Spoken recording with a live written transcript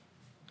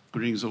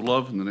Greetings of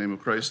love in the name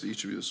of Christ to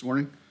each of you this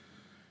morning,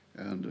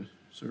 and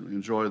certainly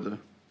enjoy the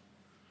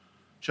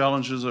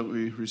challenges that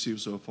we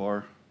received so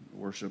far,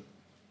 worship.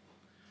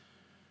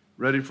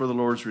 Ready for the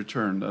Lord's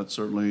return. That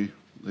certainly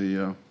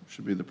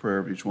should be the prayer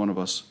of each one of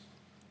us.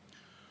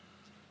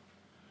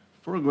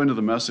 Before we go into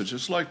the message, I'd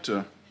just like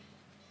to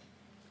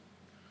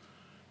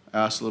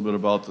ask a little bit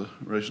about the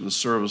relation to the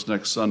service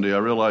next Sunday. I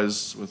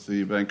realize with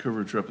the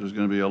Vancouver trip, there's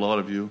going to be a lot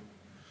of you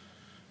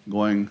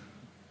going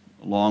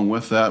along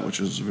with that, which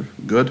is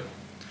good.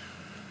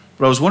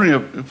 But I was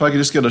wondering if I could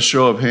just get a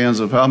show of hands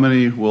of how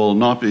many will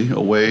not be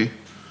away,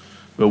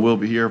 but will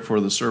be here for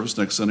the service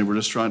next Sunday. We're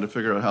just trying to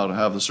figure out how to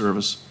have the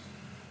service,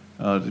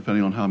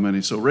 depending on how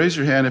many. So raise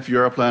your hand if you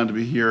are planning to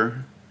be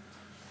here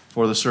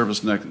for the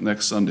service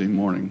next Sunday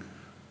morning.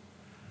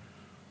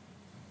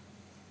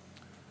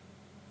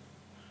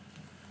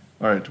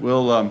 All right,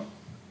 we'll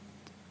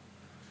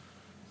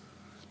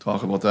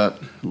talk about that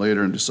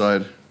later and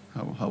decide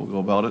how we'll go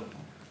about it.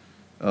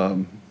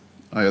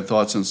 I had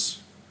thought since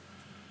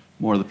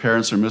more of the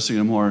parents are missing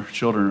and more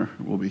children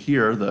will be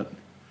here that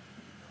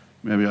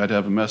maybe I'd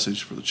have a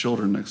message for the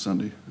children next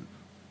Sunday,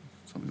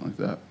 something like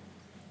that.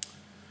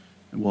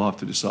 And we'll have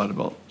to decide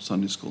about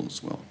Sunday school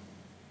as well.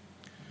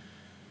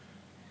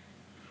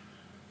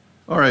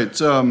 All right,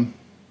 for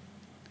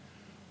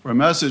a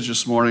message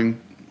this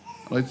morning,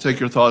 I'd like to take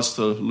your thoughts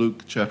to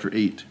Luke chapter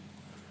 8.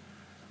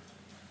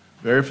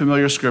 Very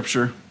familiar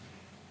scripture.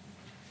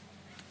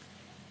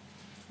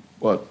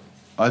 But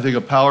I think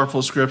a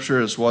powerful scripture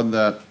is one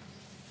that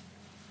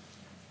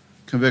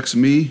convicts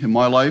me in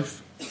my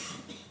life.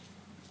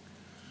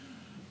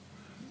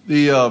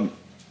 The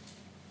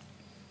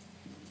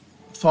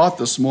thought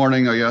this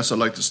morning, I guess I'd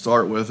like to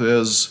start with,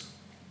 is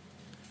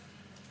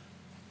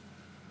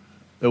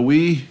that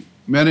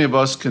many of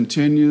us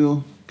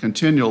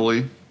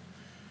continually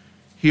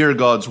hear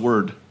God's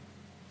word.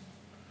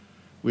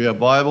 We have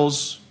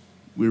Bibles,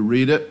 we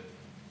read it,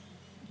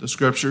 the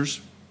scriptures.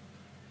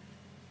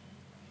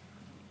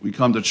 We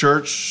come to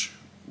church,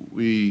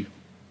 we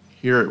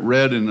hear it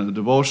read in a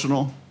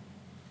devotional,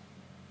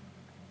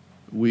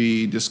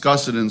 we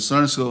discuss it in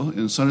Sunday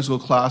school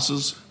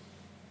classes,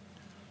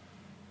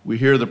 we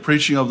hear the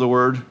preaching of the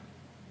word.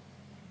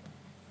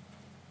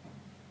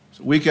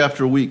 So week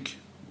after week,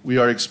 we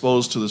are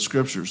exposed to the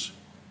scriptures.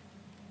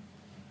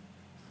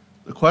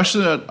 The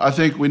question that I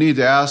think we need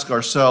to ask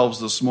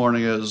ourselves this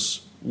morning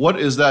is, what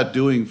is that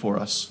doing for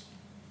us?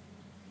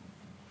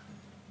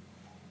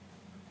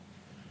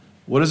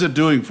 What is it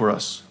doing for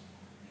us?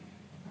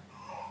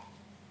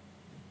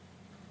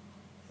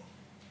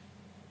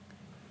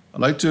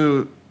 I'd like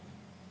to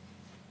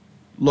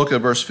look at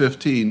verse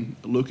 15,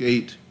 Luke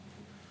 8.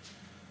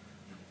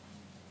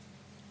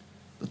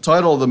 The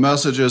title of the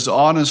message is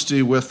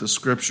Honesty with the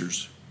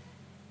Scriptures.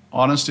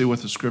 Honesty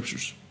with the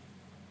Scriptures.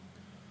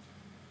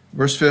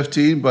 Verse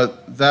 15,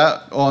 but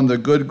that on the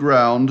good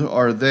ground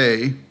are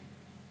they,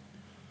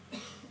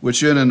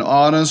 which in an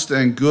honest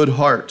and good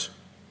heart,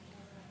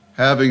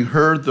 having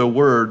heard the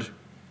word,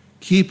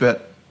 keep it,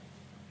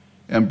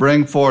 and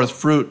bring forth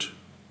fruit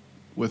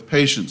with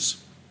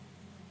patience.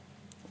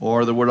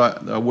 Or the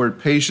word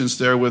patience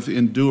there with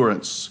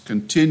endurance,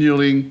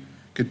 continuing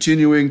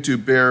to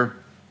bear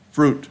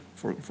fruit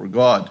for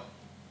God.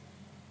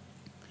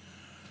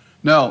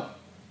 Now,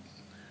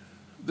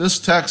 this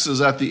text is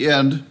at the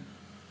end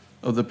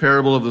of the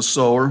parable of the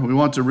sower. We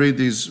want to read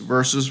these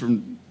verses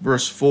from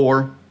verse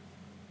 4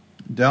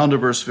 down to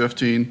verse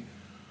 15.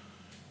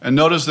 And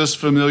notice this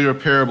familiar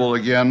parable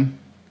again.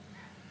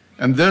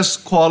 And this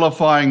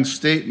qualifying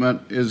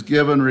statement is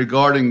given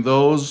regarding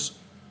those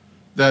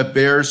that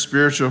bear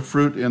spiritual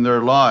fruit in their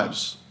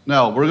lives.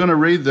 Now, we're going to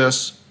read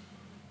this,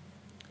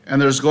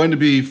 and there's going to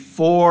be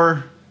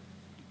 4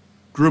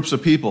 groups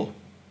of people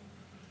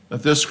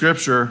that this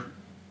scripture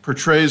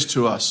portrays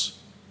to us.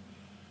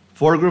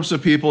 4 groups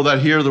of people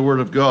that hear the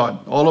word of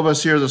God. All of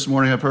us here this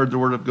morning have heard the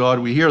word of God.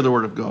 We hear the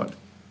word of God.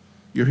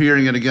 You're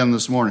hearing it again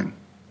this morning.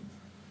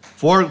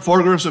 Four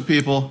groups of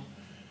people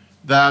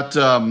that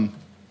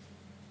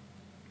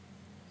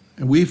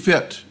we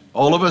fit.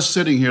 All of us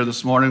sitting here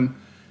this morning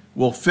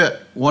will fit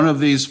one of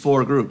these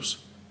 4 groups.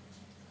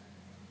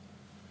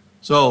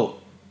 So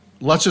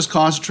let's just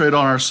concentrate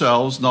on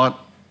ourselves,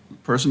 not the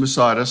person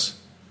beside us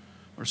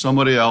or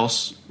somebody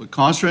else, but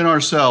concentrate on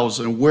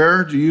ourselves and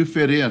where do you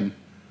fit in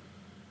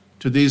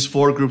to these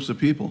 4 groups of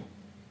people?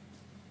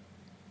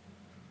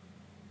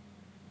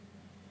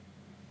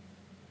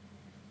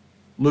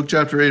 Luke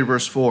chapter 8,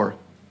 verse 4.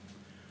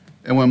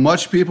 And when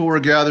much people were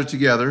gathered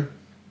together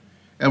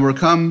and were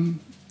come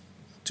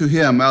to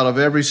him out of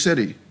every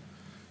city,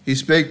 he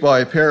spake by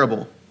a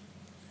parable.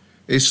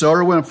 A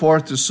sower went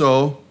forth to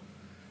sow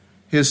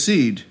his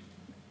seed,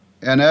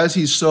 and as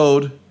he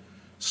sowed,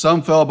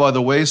 some fell by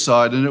the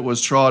wayside, and it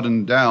was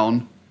trodden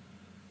down,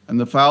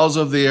 and the fowls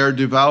of the air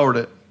devoured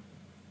it.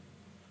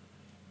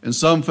 And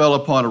some fell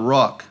upon a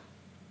rock,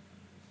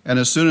 and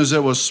as soon as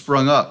it was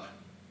sprung up,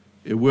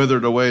 it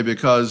withered away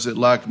because it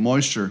lacked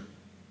moisture.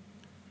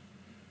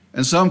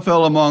 And some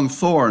fell among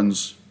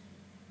thorns,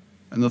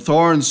 and the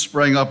thorns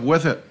sprang up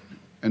with it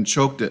and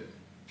choked it.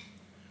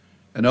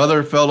 And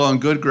other fell on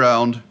good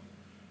ground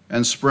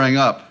and sprang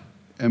up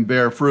and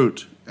bare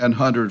fruit an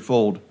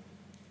hundredfold.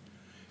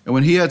 And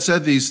when he had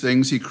said these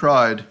things, he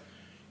cried,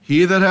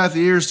 He that hath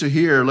ears to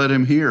hear, let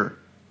him hear.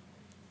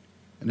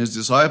 And his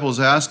disciples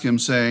asked him,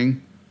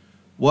 saying,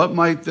 What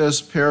might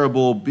this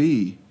parable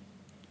be?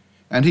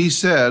 And he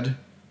said,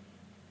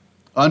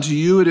 Unto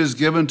you it is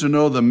given to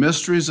know the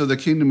mysteries of the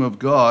kingdom of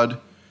God,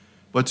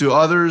 but to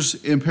others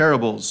in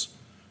parables,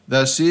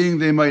 that seeing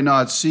they might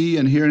not see,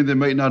 and hearing they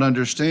might not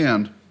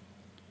understand.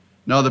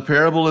 Now the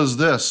parable is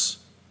this: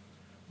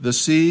 the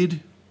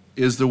seed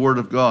is the word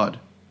of God.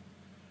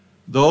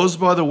 Those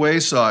by the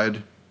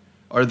wayside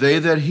are they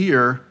that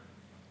hear,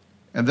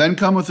 and then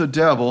cometh the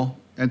devil,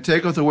 and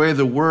taketh away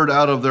the word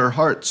out of their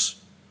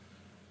hearts,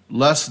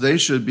 lest they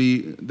should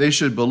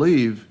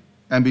believe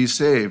and be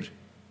saved.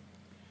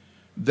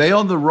 They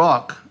on the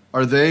rock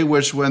are they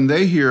which, when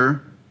they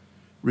hear,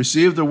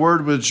 receive the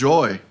word with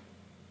joy,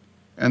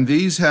 and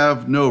these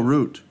have no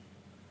root,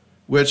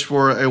 which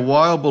for a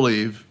while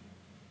believe,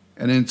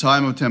 and in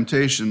time of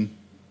temptation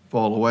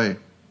fall away.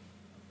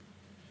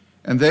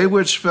 And they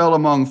which fell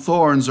among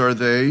thorns are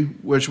they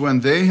which,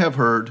 when they have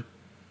heard,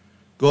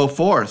 go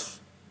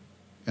forth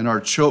and are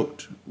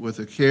choked with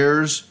the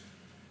cares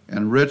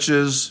and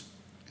riches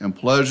and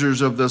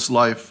pleasures of this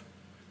life,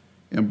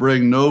 and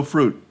bring no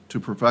fruit to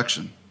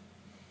perfection.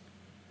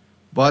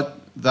 But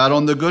that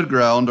on the good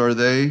ground are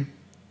they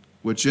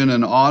which in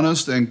an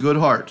honest and good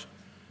heart,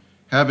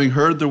 having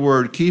heard the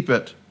word, keep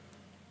it,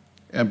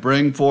 and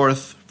bring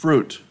forth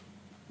fruit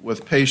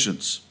with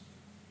patience.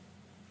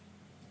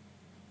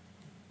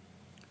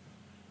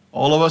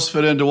 All of us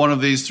fit into one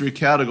of these three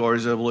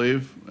categories, I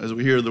believe, as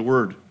we hear the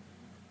word.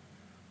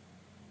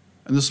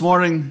 And this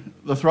morning,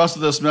 the thrust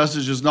of this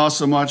message is not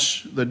so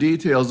much the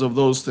details of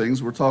those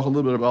things. We'll talk a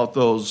little bit about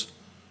those.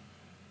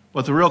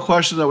 But the real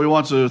question that we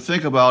want to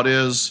think about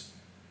is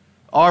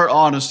our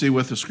honesty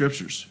with the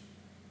Scriptures.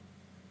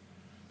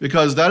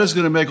 Because that is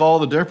going to make all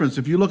the difference.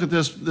 If you look at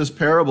this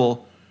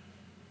parable,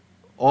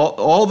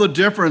 all the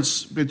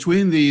difference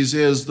between these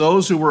is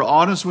those who were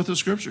honest with the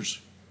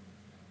Scriptures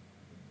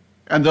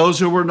and those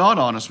who were not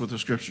honest with the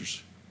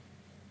Scriptures.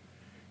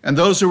 And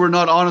those who were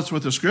not honest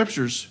with the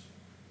Scriptures,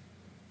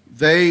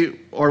 they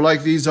are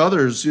like these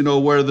others,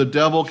 where the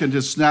devil can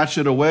just snatch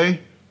it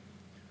away,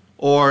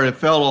 or it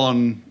fell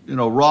on,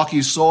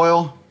 rocky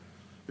soil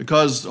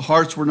because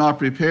hearts were not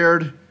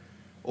prepared,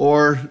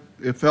 or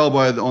it fell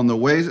on the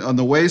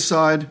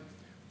wayside,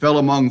 fell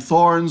among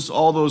thorns.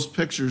 All those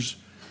pictures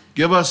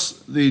give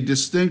us the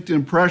distinct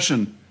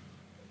impression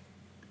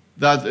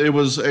that it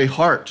was a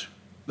heart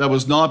that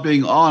was not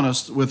being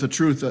honest with the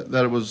truth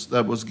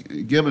that was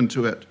given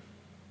to it.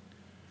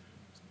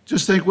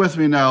 Just think with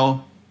me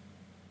now,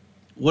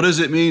 what does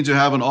it mean to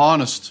have an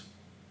honest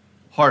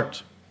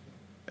heart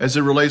as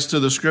it relates to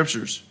the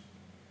Scriptures?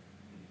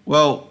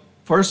 Well,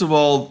 first of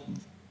all,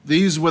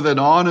 these with an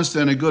honest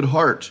and a good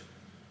heart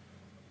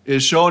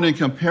is shown in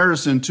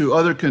comparison to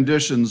other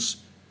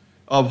conditions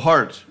of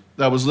heart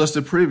that was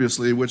listed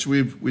previously, which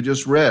we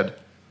just read.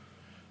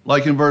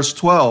 Like in verse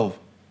 12,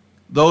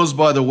 those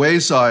by the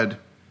wayside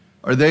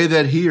are they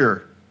that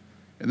hear,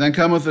 and then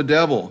cometh the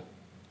devil,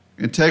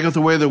 and taketh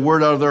away the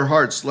word out of their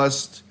hearts,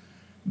 lest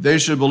they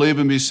should believe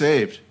and be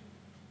saved.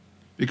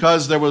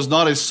 Because there was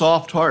not a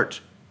soft heart,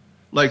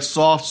 like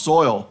soft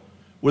soil,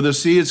 where the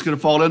seeds could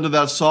fall into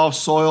that soft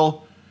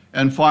soil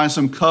and find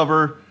some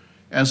cover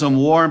and some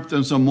warmth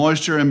and some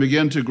moisture and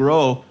begin to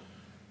grow.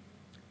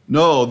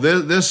 No,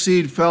 this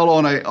seed fell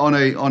on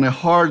a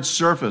hard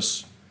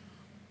surface.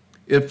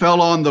 It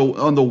fell on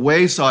the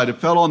wayside. It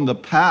fell on the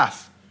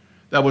path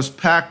that was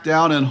packed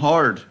down and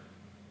hard.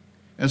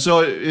 And so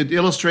it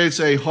illustrates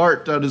a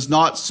heart that is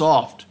not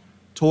soft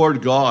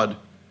toward God,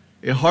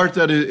 a heart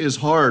that is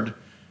hard,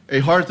 a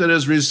heart that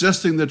is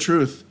resisting the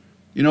truth.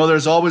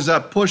 There's always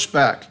that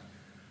pushback.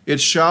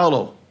 It's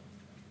shallow.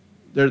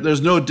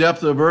 There's no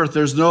depth of earth.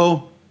 It's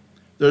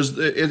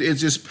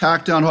just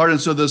packed down hard.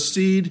 And so the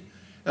seed,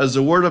 as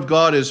the word of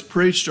God is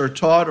preached or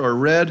taught or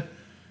read,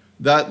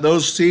 that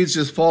those seeds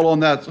just fall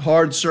on that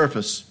hard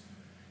surface.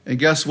 And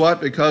guess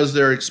what? Because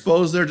they're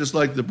exposed there, just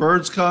like the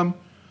birds come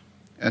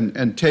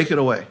and take it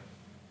away.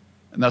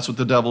 And that's what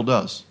the devil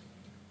does.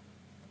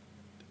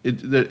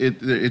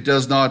 It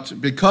does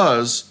not,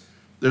 because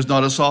there's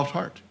not a soft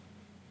heart.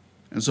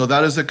 And so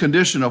that is the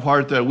condition of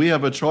heart that we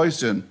have a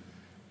choice in.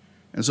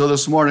 And so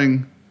this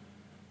morning,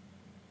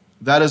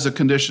 that is a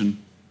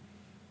condition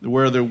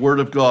where the word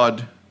of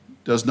God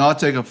does not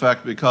take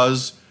effect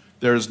because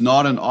there is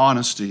not an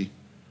honesty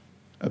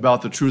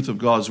about the truth of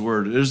God's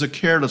word. There's a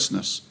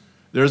carelessness.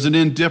 There's an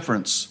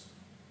indifference.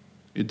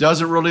 It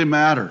doesn't really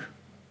matter.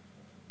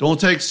 Don't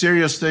take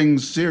serious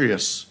things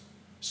serious.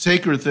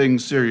 Sacred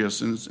things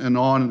serious, and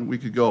on we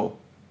could go.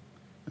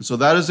 And so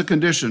that is the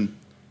condition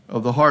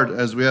of the heart,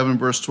 as we have in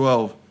verse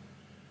 12.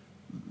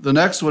 The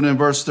next one in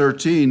verse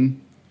 13,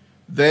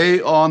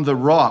 they on the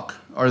rock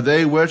are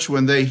they which,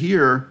 when they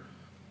hear,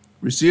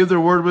 receive their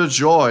word with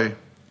joy,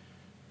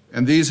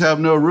 and these have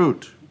no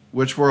root,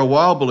 which for a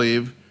while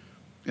believe,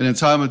 and in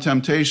time of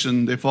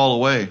temptation, they fall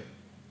away.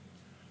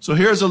 So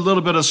here's a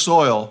little bit of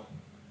soil,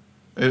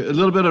 a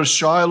little bit of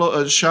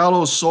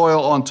shallow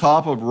soil on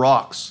top of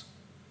rocks.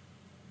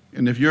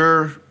 And if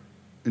you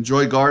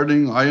enjoy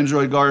gardening, I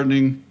enjoy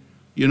gardening,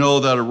 you know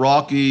that a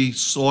rocky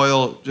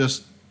soil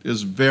just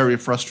is very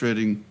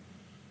frustrating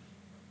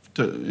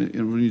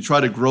when you try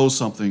to grow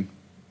something.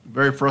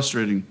 Very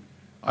frustrating.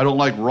 I don't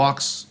like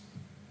rocks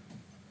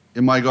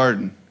in my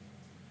garden.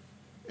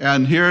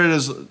 And here it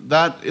is,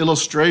 that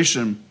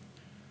illustration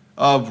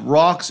of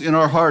rocks in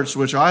our hearts,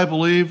 which I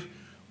believe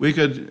we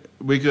could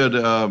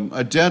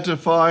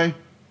identify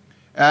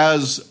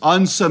as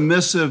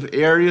unsubmissive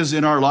areas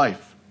in our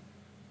life.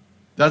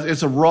 That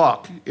it's a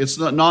rock. It's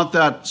not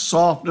that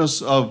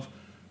softness of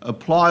a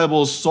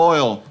pliable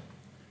soil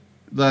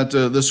that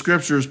the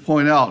scriptures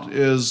point out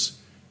is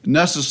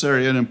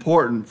necessary and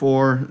important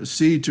for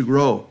seed to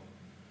grow.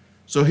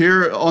 So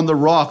here on the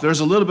rock, there's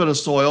a little bit of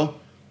soil.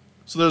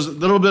 So there's a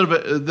little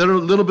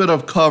bit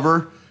of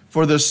cover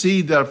for the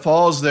seed that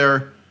falls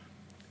there.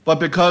 But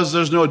because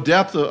there's no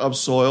depth of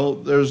soil,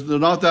 there's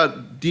not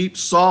that deep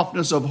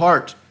softness of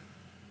heart,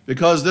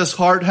 because this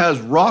heart has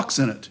rocks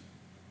in it.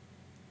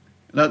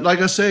 And like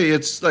I say,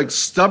 it's like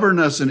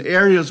stubbornness in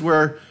areas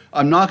where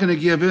I'm not going to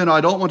give in.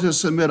 I don't want to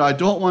submit. I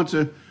don't want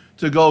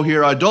to go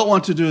here. I don't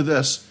want to do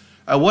this.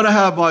 I want to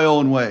have my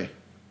own way.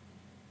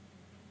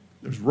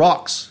 There's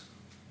rocks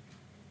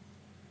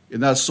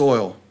in that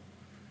soil.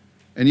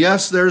 And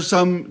yes, there's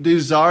some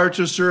desire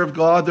to serve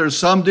God. There's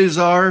some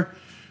desire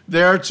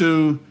there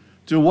to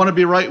want to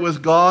be right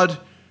with God.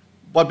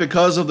 But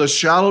because of the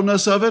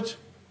shallowness of it,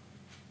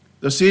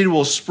 the seed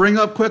will spring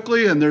up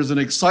quickly, and there's an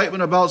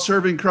excitement about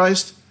serving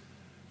Christ,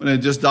 and it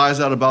just dies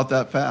out about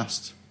that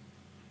fast.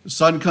 The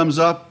sun comes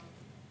up,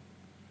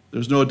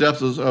 there's no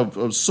depth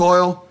of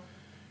soil,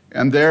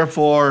 and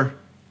therefore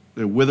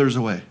it withers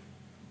away.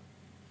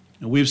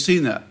 And we've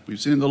seen that. We've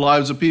seen the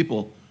lives of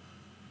people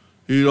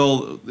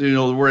who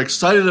were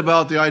excited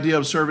about the idea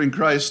of serving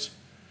Christ,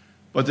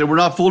 but they were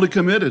not fully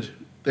committed.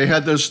 They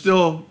had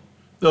still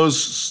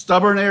those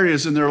stubborn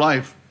areas in their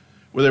life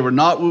where they were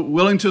not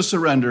willing to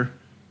surrender,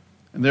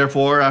 and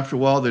therefore, after a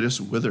while, they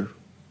just wither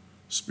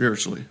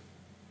spiritually.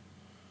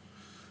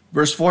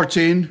 Verse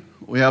 14,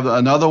 we have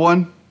another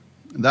one.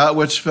 That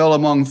which fell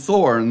among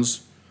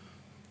thorns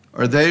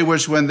are they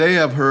which, when they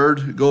have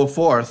heard, go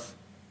forth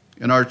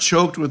and are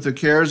choked with the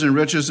cares and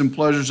riches and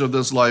pleasures of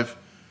this life,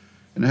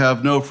 and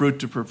have no fruit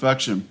to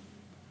perfection.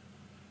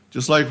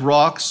 Just like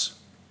rocks,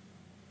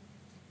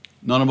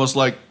 none of us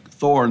like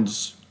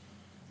thorns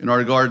in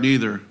our garden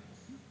either.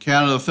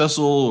 Canada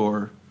thistle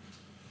or,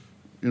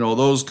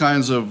 those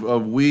kinds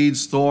of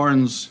weeds,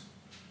 thorns,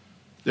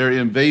 they're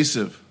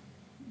invasive.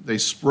 They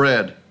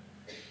spread.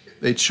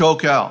 They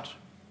choke out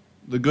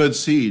the good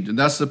seed. And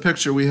that's the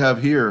picture we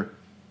have here.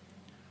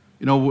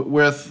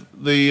 With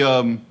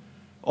the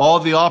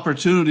all the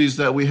opportunities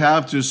that we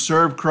have to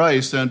serve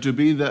Christ and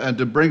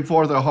to bring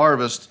forth a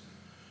harvest,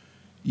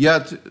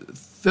 yet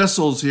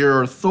thistles here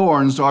or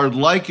thorns are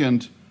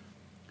likened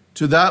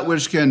to that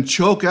which can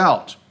choke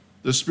out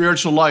the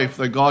spiritual life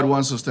that God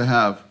wants us to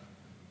have.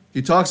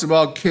 He talks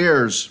about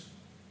cares,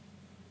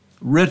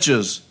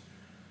 riches,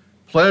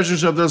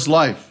 pleasures of this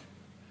life.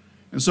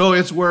 And so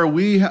it's where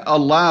we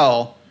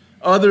allow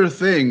other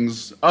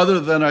things other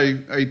than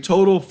a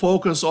total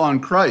focus on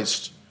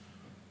Christ,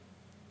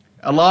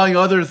 allowing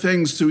other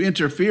things to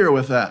interfere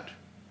with that,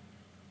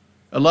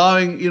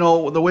 allowing,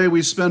 the way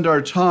we spend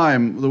our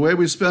time, the way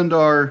we spend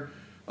our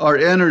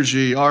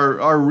energy,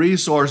 our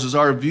resources,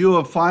 our view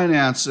of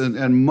finance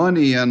and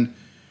money and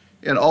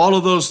all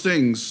of those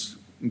things,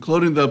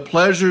 including the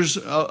pleasures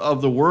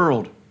of the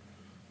world.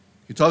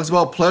 He talks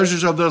about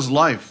pleasures of this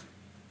life.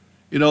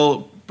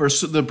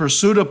 The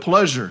pursuit of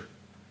pleasure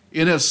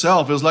in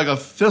itself is like a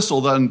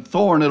thistle and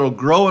thorn. It'll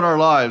grow in our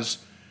lives.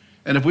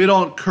 And if we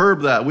don't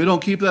curb that, we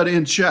don't keep that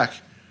in check,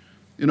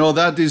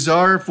 that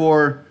desire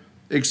for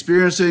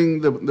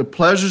experiencing the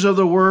pleasures of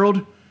the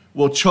world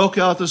will choke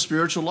out the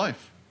spiritual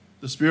life,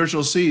 the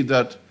spiritual seed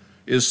that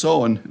is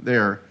sown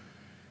there.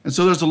 And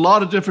so there's a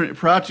lot of different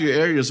practical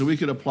areas that we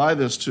could apply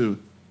this to.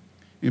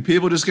 And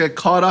people just get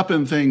caught up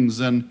in things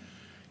and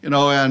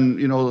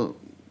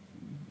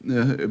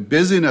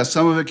busyness.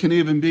 Some of it can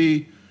even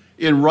be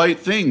in right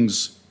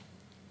things,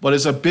 but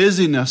it's a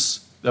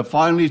busyness that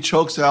finally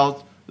chokes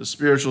out the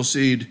spiritual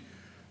seed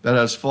that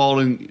has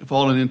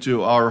fallen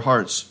into our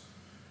hearts.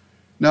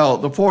 Now,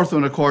 the fourth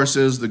one, of course,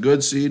 is the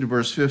good seed,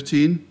 verse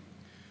 15.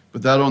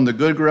 But that on the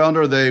good ground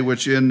are they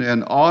which in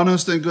an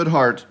honest and good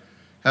heart,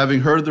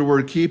 having heard the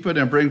word, keep it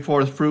and bring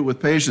forth fruit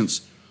with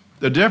patience.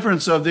 The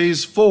difference of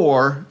these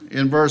four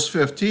in verse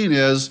 15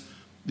 is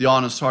the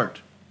honest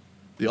heart,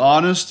 the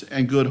honest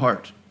and good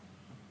heart.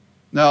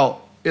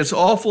 Now, it's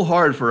awful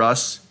hard for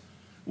us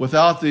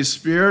without the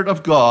Spirit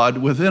of God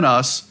within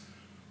us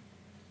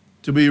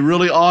to be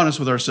really honest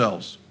with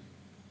ourselves.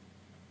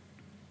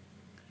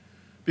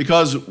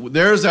 Because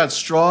there's that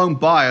strong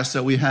bias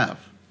that we have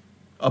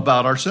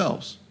about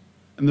ourselves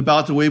and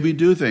about the way we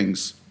do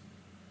things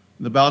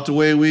and about the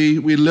way we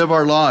live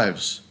our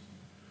lives.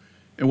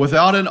 And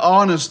without an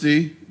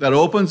honesty that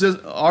opens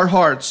our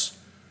hearts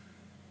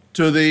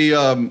to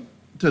the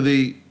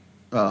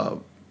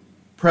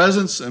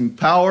presence and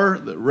power,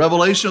 the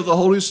revelation of the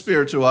Holy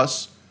Spirit to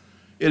us,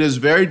 it is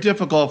very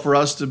difficult for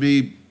us to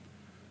be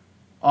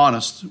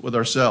honest with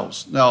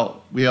ourselves.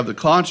 Now, we have the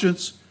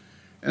conscience,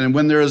 and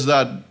when there is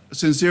that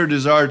sincere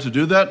desire to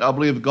do that, I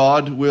believe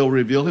God will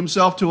reveal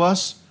himself to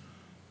us.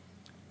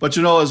 But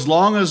as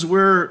long as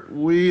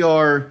we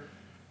are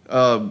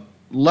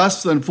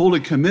less than fully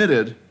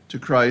committed to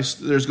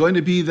Christ, there's going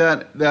to be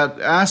that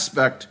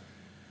aspect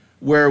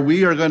where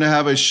we are going to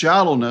have a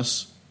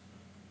shallowness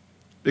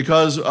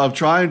because of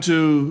trying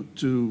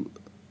to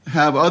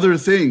have other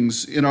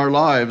things in our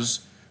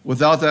lives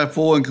without that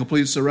full and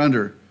complete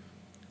surrender.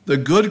 The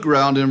good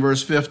ground in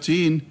verse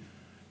 15,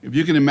 if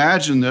you can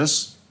imagine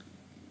this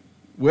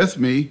with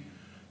me,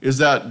 is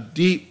that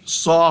deep,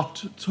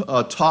 soft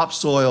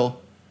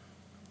topsoil,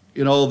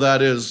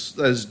 that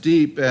is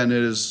deep and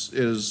it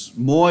is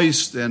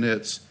moist and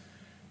it's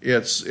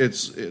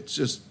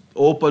just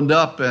opened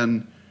up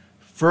and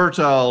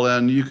fertile,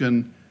 and you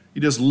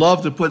just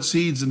love to put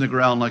seeds in the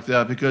ground like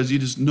that because you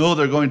just know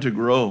they're going to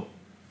grow.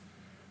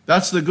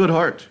 That's the good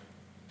heart,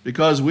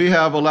 because we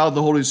have allowed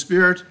the Holy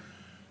Spirit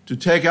to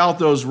take out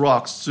those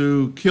rocks,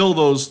 to kill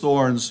those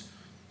thorns,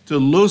 to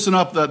loosen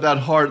up that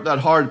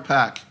hard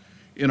pack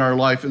in our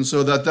life, and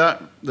so that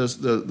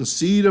the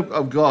seed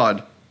of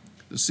God,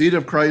 the seed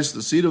of Christ,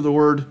 the seed of the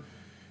Word,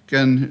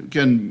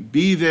 can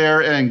be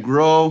there and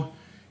grow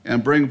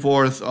and bring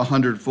forth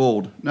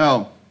 100-fold.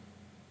 Now,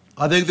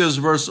 I think this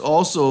verse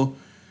also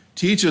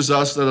teaches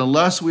us that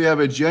unless we have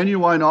a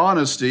genuine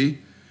honesty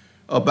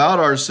about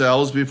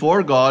ourselves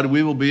before God,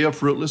 we will be a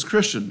fruitless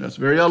Christian. That's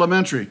very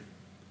elementary.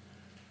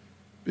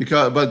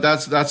 But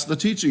that's the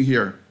teaching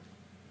here.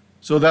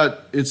 So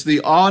that it's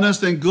the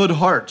honest and good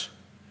heart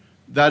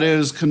that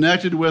is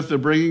connected with the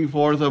bringing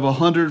forth of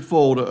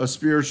 100-fold, a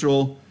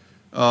spiritual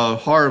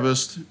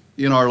harvest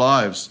in our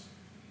lives.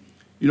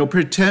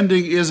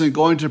 Pretending isn't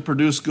going to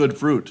produce good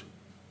fruit.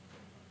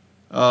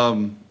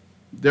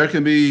 There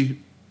can be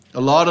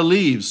a lot of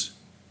leaves.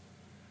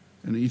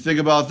 And you think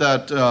about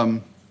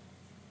that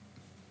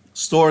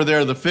story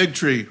there, the fig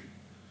tree.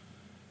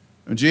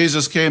 And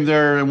Jesus came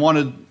there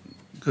and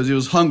because he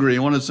was hungry, he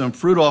wanted some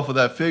fruit off of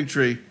that fig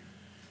tree.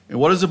 And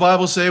what does the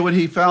Bible say when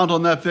he found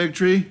on that fig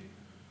tree?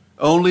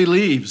 Only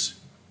leaves.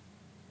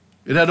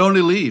 It had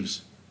only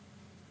leaves.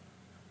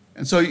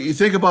 And so you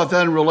think about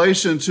that in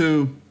relation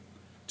to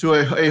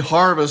a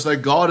harvest that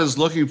God is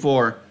looking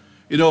for.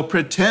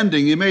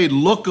 Pretending, it may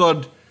look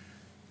good,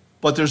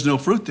 but there's no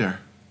fruit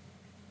there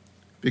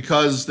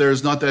because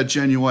there's not that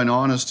genuine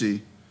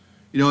honesty.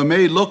 It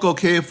may look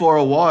okay for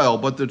a while,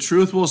 but the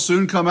truth will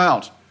soon come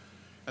out,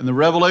 and the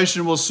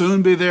revelation will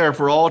soon be there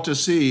for all to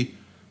see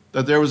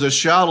that there was a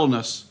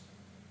shallowness.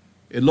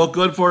 It looked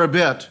good for a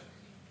bit,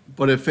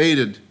 but it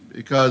faded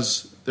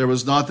because there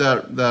was not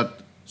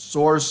that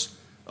source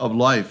of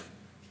life.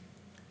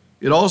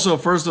 It also,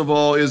 first of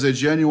all, is a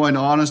genuine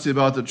honesty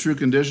about the true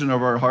condition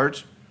of our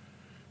heart.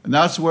 And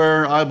that's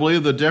where I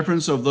believe the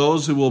difference of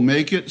those who will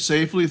make it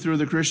safely through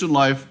the Christian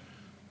life,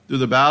 through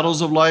the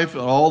battles of life,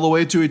 all the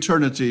way to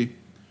eternity.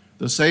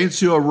 The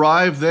saints who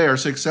arrive there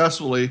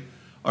successfully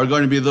are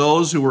going to be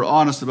those who were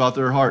honest about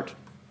their heart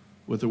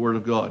with the Word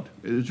of God.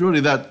 It's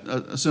really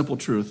a simple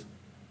truth.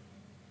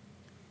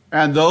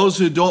 And those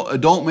who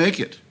don't make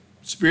it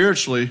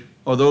spiritually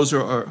are those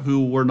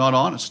who were not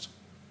honest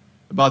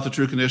about the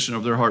true condition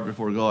of their heart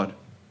before God.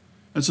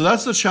 And so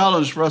that's the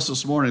challenge for us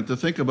this morning, to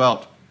think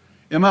about,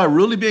 am I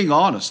really being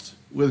honest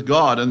with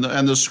God and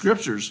the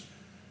Scriptures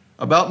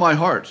about my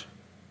heart?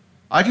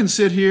 I can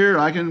sit here,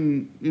 I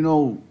can,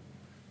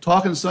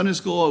 talk in Sunday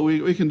school,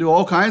 we can do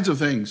all kinds of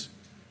things.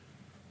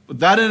 But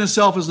that in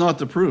itself is not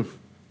the proof.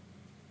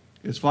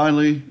 It's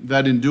finally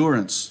that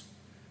endurance,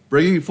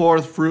 bringing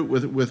forth fruit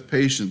with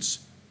patience.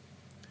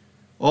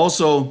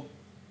 Also,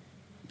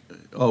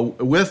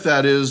 with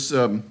that is,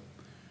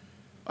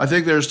 I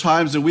think there's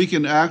times that we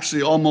can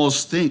actually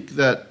almost think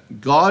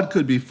that God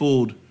could be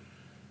fooled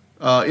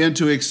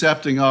into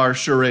accepting our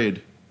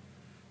charade.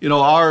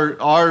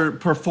 Our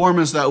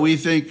performance that we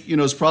think,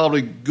 is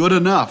probably good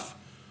enough,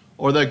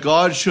 or that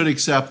God should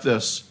accept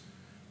this.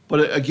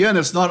 But again,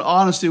 it's not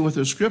honesty with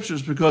the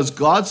Scriptures, because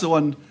God's the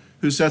one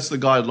who sets the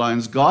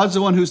guidelines. God's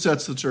the one who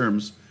sets the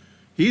terms.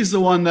 He's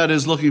the one that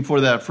is looking for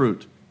that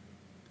fruit.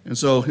 And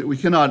so we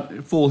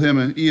cannot fool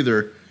him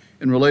either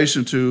in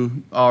relation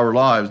to our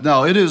lives.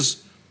 Now, it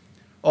is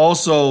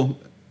also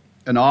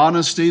an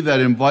honesty that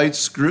invites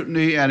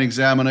scrutiny and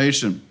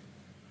examination.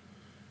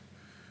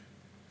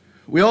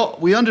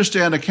 We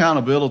understand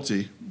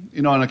accountability.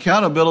 And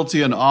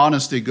accountability and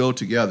honesty go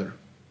together.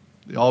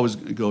 They always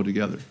go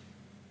together.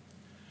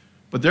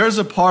 But there's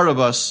a part of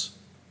us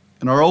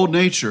in our old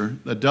nature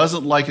that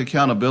doesn't like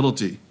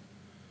accountability.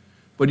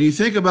 But you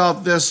think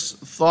about this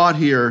thought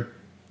here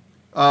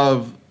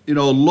of,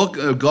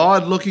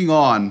 God looking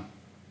on,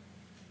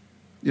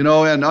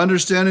 and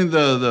understanding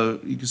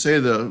you can say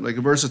like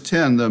in verse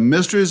 10, the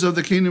mysteries of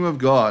the kingdom of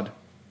God.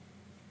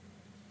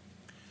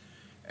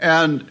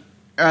 And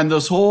And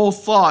this whole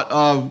thought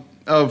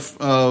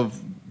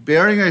of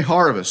bearing a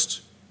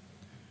harvest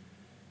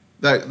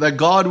that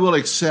God will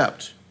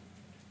accept.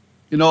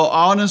 You know,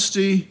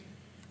 honesty,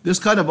 this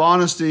kind of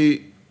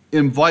honesty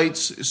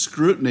invites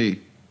scrutiny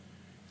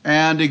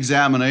and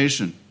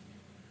examination.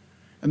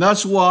 And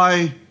that's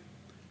why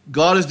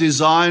God has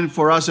designed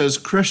for us as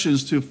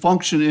Christians to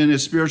function in a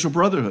spiritual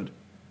brotherhood.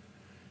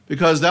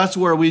 Because that's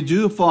where we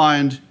do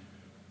find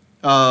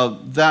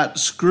that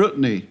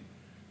scrutiny.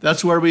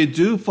 That's where we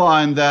do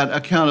find that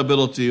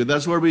accountability.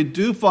 That's where we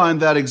do find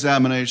that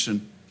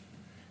examination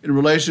in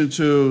relation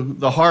to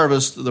the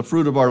harvest, the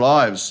fruit of our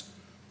lives.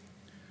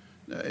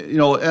 You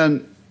know,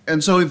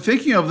 and so in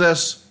thinking of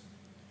this,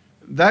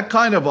 that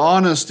kind of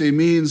honesty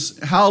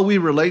means how we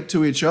relate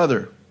to each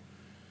other.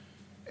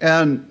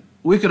 And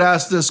we could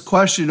ask this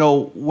question, you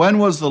know, when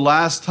was the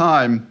last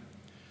time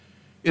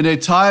in a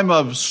time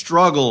of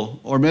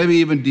struggle or maybe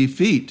even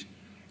defeat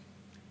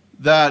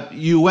that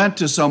you went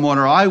to someone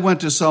or I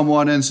went to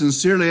someone and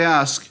sincerely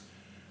asked,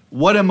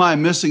 what am I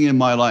missing in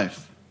my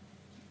life?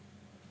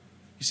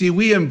 You see,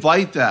 we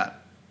invite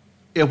that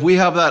if we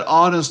have that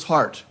honest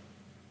heart,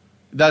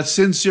 that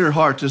sincere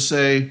heart to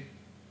say,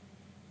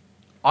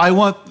 I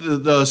want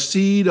the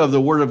seed of the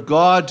Word of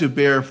God to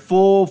bear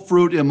full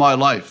fruit in my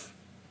life.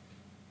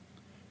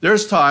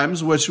 There's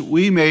times which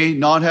we may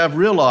not have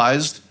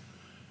realized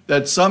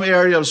that some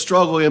area of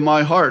struggle in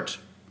my heart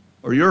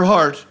or your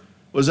heart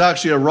was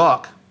actually a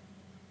rock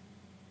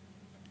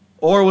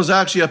or was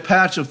actually a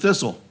patch of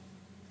thistle.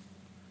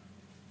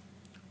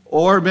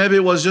 Or maybe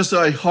it was just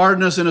a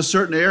hardness in a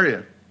certain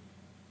area.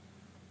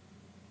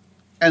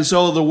 And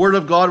so the Word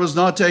of God was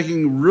not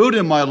taking root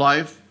in my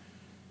life.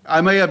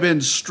 I may have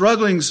been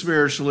struggling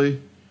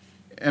spiritually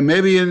and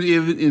maybe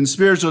in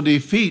spiritual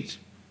defeat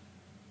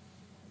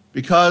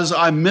because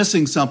I'm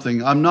missing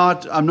something. I'm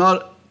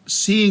not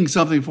seeing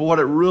something for what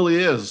it really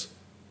is.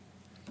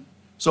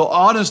 So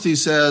honesty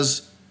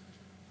says,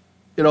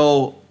 you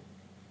know,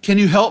 can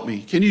you help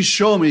me? Can you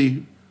show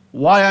me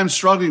why I'm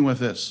struggling with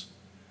this?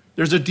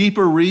 There's a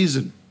deeper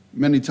reason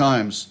many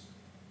times.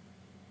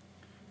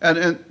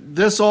 And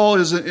this all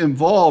is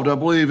involved, I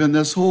believe, in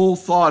this whole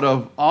thought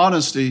of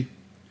honesty,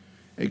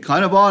 a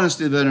kind of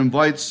honesty that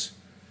invites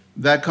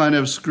that kind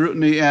of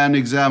scrutiny and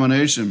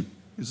examination.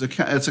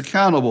 It's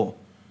accountable.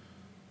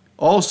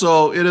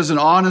 Also, it is an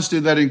honesty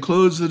that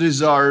includes the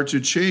desire to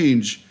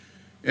change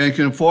and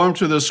conform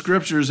to the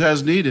Scriptures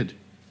as needed.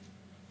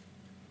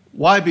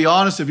 Why be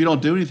honest if you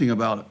don't do anything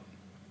about it?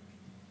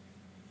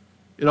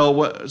 You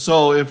know,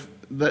 so if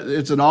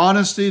it's an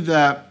honesty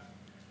that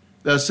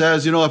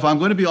says, you know, if I'm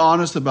going to be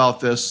honest about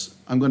this,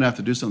 I'm going to have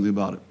to do something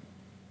about it.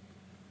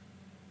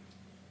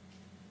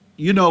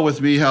 You know with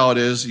me how it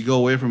is. You go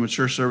away from a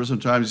church service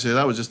sometimes, you say,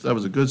 that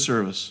was a good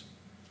service.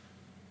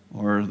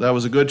 Or that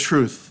was a good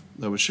truth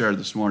that was shared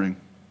this morning.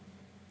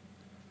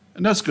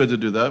 And that's good to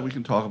do that. We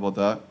can talk about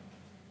that.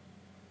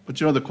 But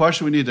you know, the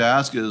question we need to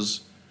ask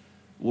is,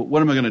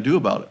 what am I going to do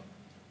about it?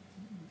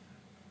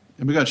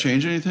 Am I going to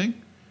change anything?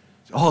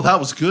 Oh, that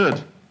was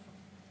good.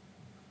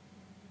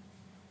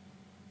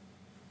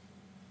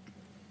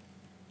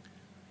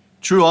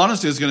 True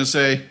honesty is going to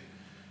say,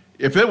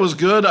 if it was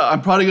good,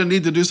 I'm probably going to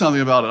need to do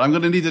something about it. I'm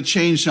going to need to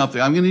change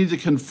something. I'm going to need to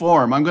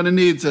conform. I'm going to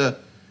need to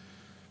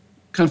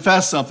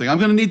confess something. I'm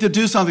going to need to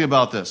do something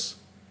about this.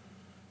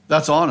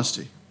 That's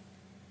honesty.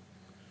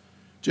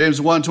 James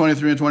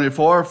 1:23 and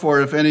 24,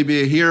 for if any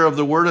be a hearer of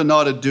the word and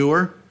not a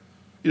doer,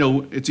 you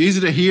know, it's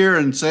easy to hear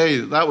and say,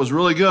 that was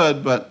really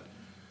good,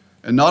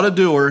 and not a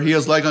doer, he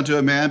is like unto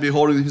a man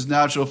beholding his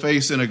natural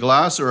face in a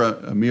glass or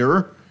a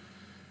mirror.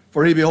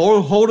 For he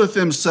beholdeth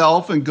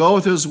himself and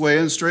goeth his way,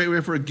 and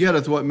straightway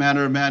forgetteth what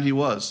manner of man he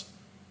was.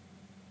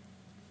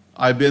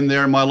 I've been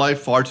there in my life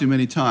far too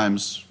many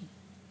times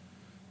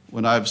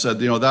when I've said,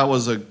 you know, that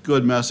was a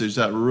good message,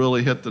 that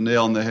really hit the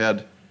nail on the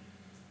head.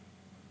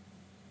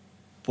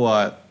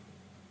 But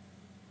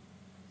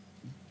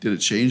did it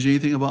change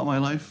anything about my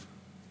life?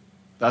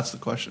 That's the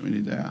question we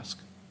need to ask.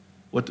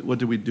 What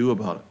do we do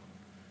about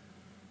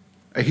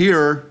it? A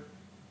hearer,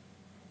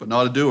 but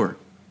not a doer.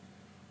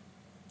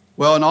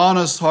 Well, an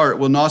honest heart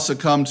will not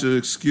succumb to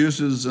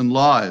excuses and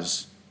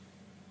lies.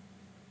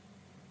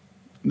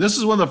 And this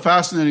is one of the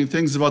fascinating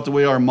things about the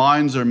way our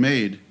minds are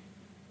made.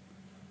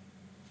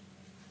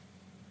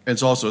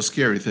 It's also a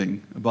scary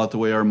thing about the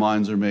way our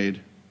minds are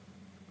made.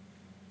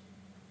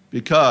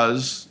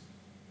 Because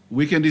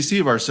we can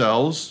deceive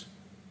ourselves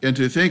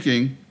into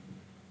thinking,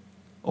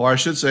 or I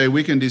should say,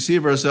 we can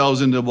deceive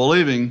ourselves into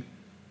believing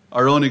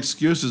our own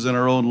excuses and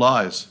our own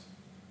lies.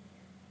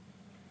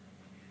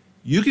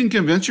 You can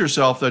convince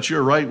yourself that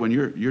you're right when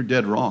you're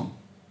dead wrong.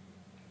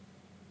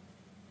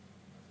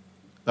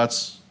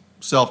 That's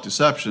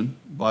self-deception.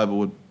 The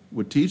Bible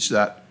would teach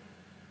that.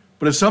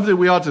 But it's something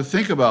we ought to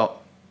think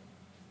about.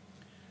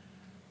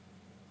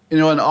 You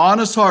know, an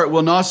honest heart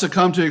will not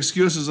succumb to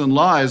excuses and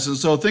lies. And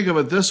so think of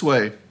it this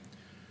way.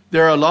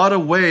 There are a lot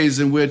of ways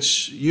in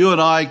which you and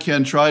I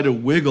can try to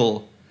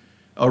wiggle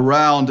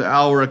around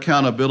our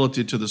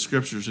accountability to the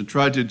Scriptures and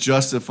try to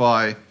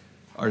justify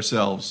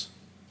ourselves.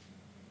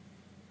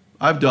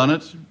 I've done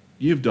it.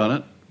 You've done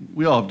it.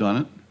 We all have done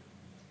it.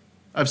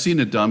 I've seen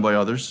it done by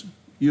others.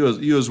 You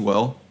as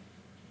well.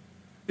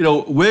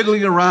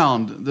 Wiggling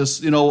around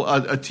this,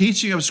 a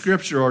teaching of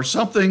Scripture or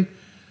something,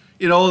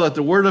 that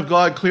the Word of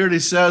God clearly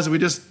says, we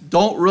just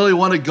don't really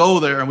want to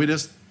go there.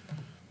 And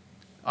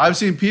I've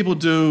seen people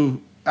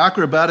do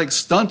acrobatic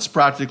stunts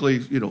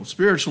practically,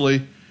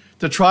 spiritually,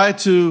 to try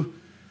to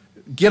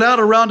get out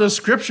around a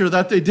Scripture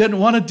that they didn't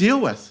want to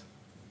deal with.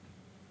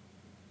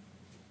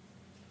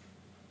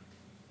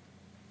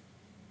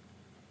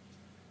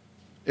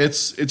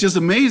 It's just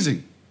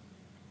amazing.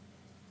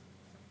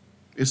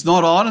 It's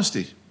not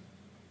honesty.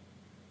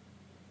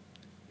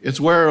 It's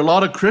where a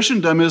lot of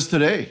Christendom is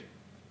today.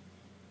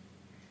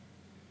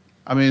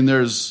 I mean,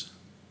 there's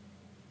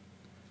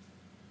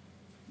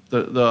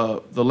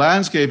the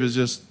landscape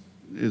is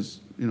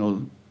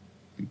nominal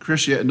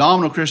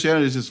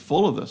Christianity is just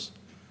full of this.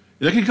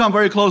 It can come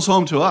very close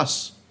home to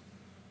us.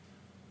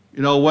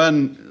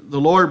 When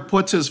the Lord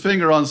puts his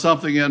finger on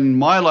something in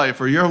my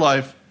life or your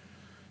life,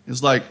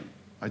 it's like,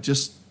 I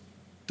just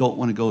don't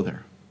want to go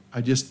there.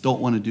 I just don't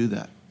want to do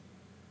that.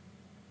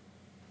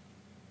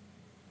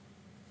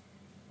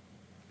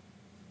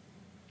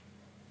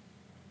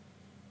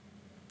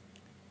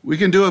 We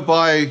can do it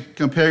by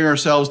comparing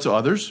ourselves to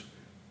others.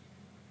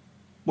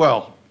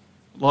 Well,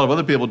 a lot of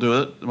other people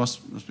do it. It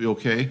must be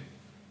okay.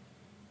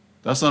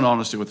 That's not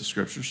honesty with the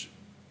Scriptures.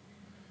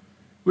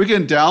 We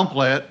can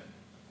downplay it.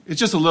 It's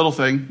just a little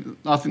thing,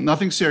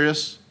 nothing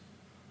serious.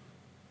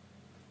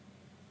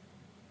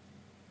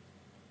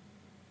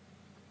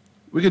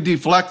 We could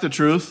deflect the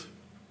truth.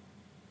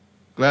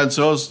 Glad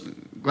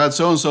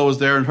so-and-so was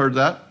there and heard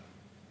that.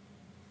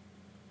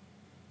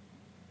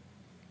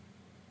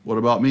 What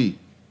about me?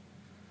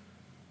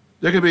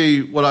 There could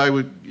be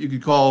what you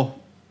could call,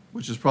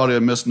 which is probably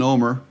a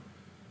misnomer,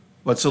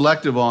 but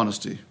selective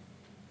honesty.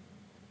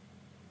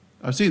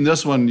 I've seen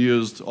this one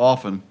used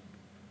often,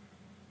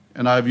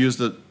 and I've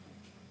used it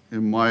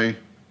in my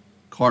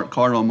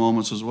carnal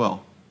moments as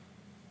well.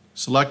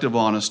 Selective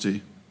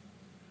honesty.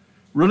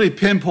 Really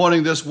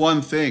pinpointing this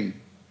one thing.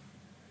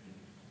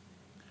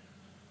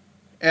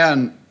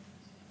 And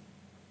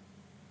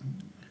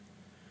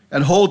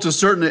hold to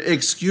certain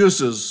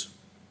excuses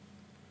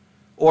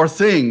or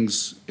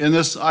things in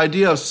this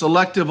idea of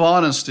selective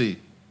honesty.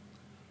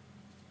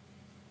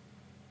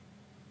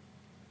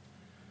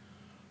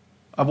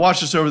 I've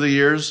watched this over the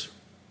years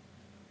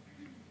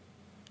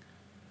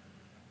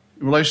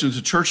in relation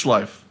to church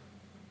life.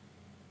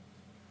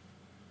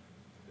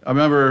 I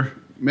remember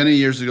many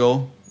years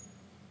ago,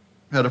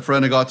 I had a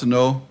friend I got to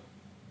know,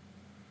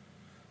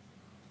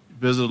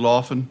 visited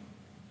often.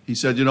 He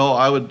said,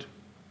 I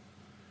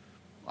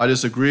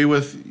disagree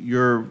with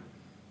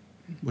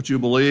what you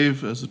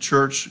believe as a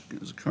church,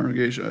 as a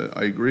congregation.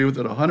 I agree with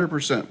it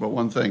 100%, but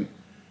one thing.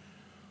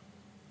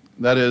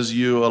 That is,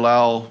 you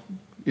allow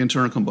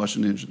internal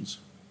combustion engines.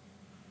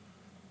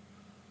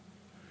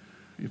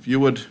 If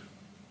you would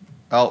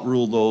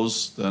outrule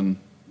those, then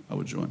I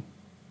would join.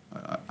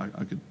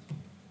 I could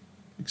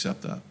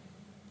accept that.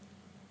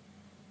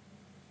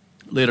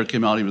 Later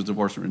came out he was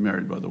divorced and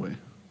remarried, by the way.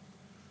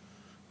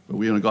 But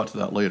we only got to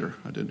that later.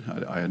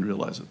 I hadn't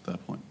realized it at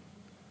that point.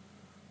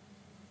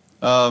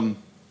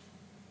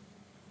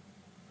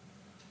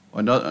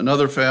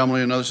 Another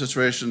family, another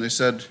situation, they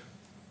said,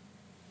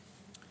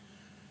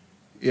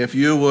 if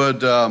you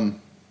would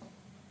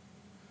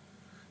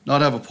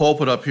not have a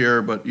pulpit up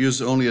here, but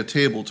use only a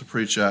table to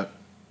preach at,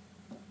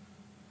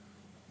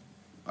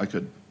 I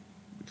could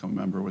become a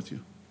member with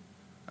you.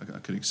 I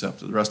could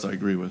accept it. The rest I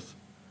agree with.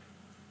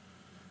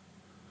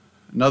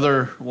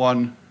 Another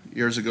one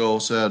years ago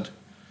said,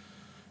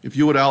 if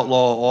you would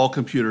outlaw all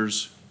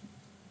computers,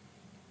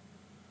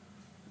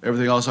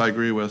 everything else I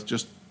agree with,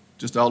 just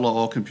outlaw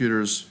all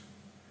computers,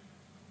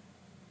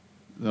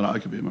 then I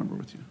could be a member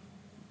with you.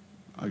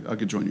 I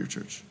could join your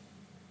church.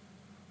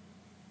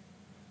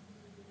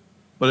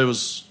 But it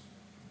was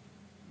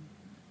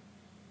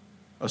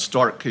a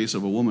stark case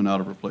of a woman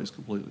out of her place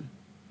completely.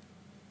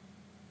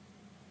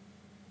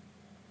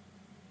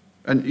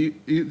 And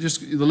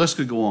the list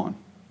could go on.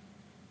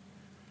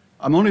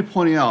 I'm only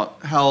pointing out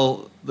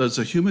how there's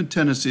a human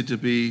tendency to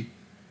be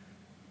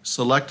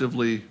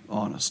selectively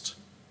honest.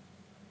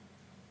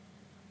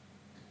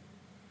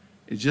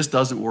 It just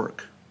doesn't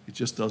work. It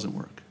just doesn't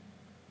work.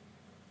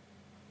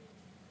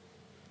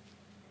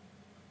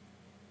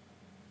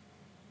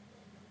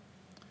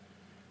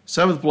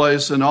 Seventh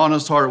place, an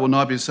honest heart will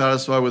not be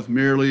satisfied with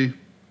merely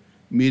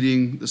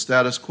meeting the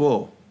status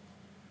quo,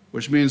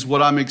 which means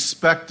what I'm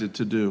expected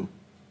to do.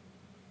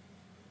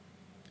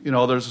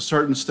 There's a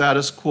certain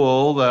status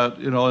quo that,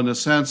 in the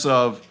sense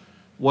of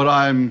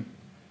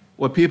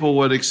what people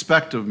would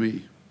expect of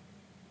me.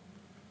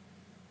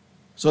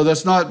 So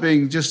that's not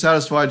being just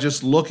satisfied,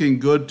 just looking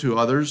good to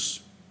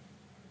others.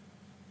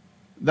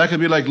 That can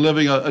be like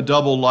living a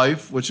double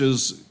life, which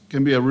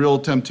can be a real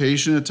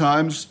temptation at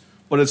times,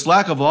 but it's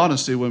lack of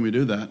honesty when we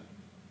do that.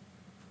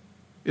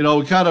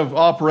 We kind of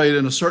operate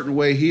in a certain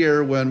way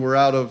here when we're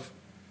out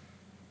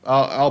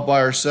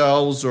by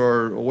ourselves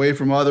or away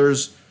from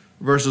others,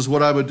 versus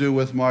what I would do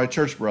with my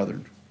church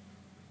brethren,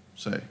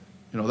 say.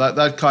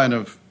 That kind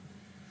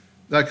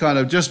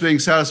of just being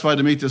satisfied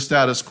to meet the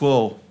status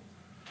quo,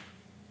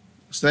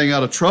 staying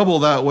out of trouble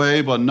that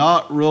way, but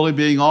not really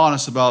being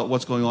honest about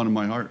what's going on in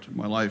my heart, in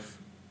my life.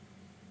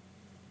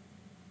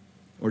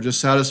 Or just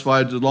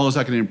satisfied as long as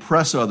I can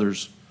impress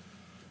others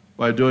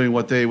by doing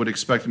what they would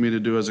expect me to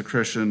do as a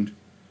Christian.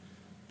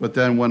 But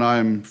then when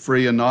I'm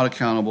free and not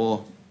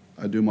accountable,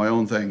 I do my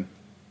own thing.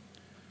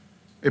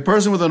 A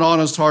person with an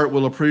honest heart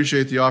will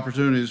appreciate the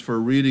opportunities for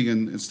reading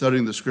and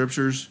studying the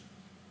Scriptures.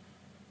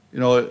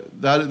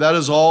 That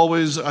is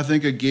always, I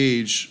think, a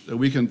gauge that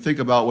we can think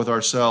about with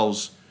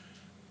ourselves.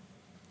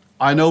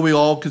 I know we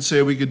all could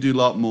say we could do a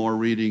lot more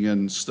reading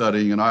and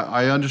studying, and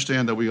I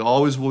understand that we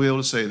always will be able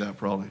to say that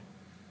probably.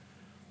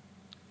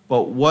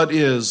 But what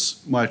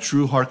is my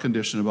true heart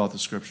condition about the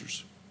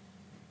Scriptures?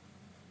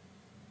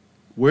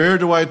 Where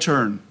do I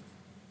turn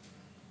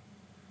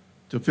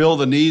to fill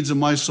the needs of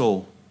my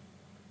soul?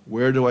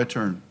 Where do I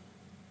turn?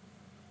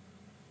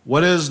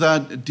 What is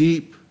that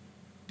deep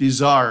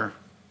desire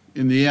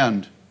in the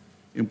end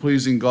in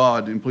pleasing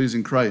God, in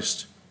pleasing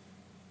Christ?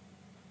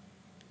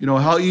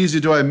 How easy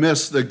do I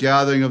miss the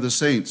gathering of the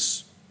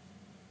saints,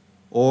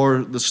 or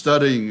the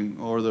studying,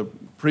 or the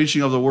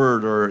preaching of the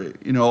word, or,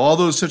 all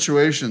those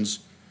situations?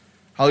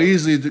 How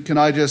easily can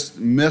I just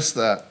miss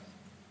that,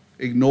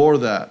 ignore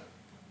that?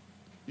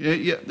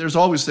 Yeah, there's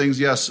always things,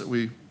 yes, that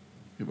we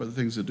have other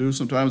things to do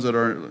sometimes that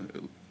are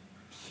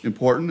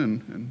important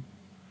and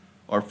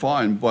are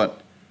fine,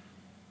 but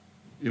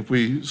if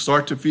we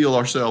start to feel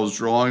ourselves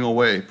drawing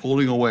away,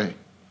 pulling away,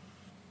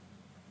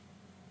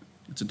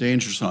 it's a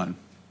danger sign,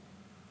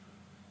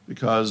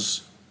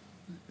 because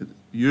it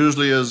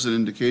usually is an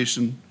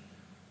indication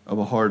of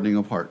a hardening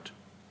of heart.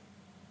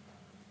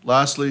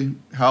 Lastly,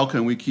 how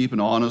can we keep an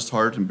honest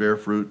heart and bear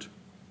fruit?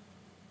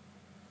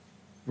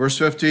 Verse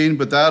 15,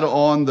 but that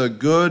on the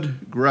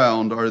good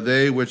ground are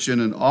they which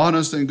in an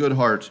honest and good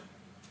heart,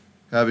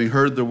 having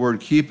heard the word,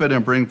 keep it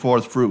and bring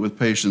forth fruit with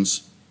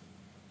patience.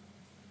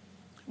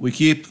 We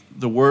keep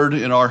the word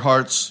in our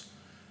hearts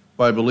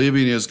by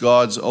believing it is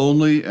God's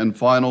only and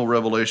final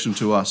revelation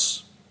to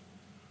us.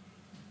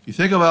 If you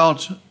think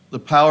about the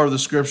power of the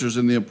Scriptures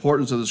and the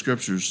importance of the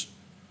Scriptures,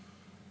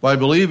 by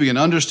believing and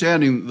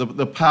understanding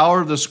the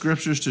power of the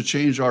Scriptures to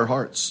change our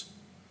hearts.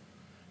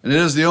 And it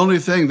is the only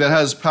thing that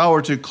has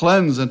power to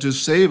cleanse and to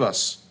save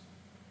us.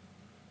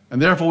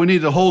 And therefore we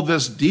need to hold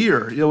this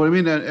dear, you know what I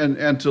mean,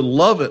 and to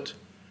love it,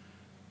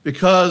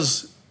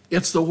 because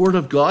it's the Word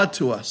of God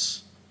to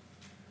us.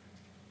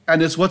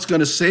 And it's what's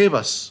going to save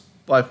us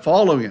by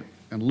following it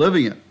and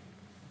living it.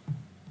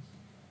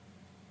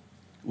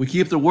 We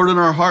keep the Word in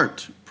our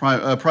heart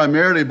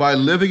primarily by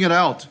living it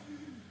out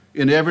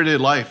in everyday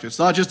life. It's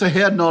not just a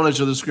head knowledge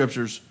of the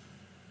Scriptures,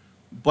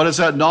 but it's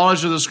that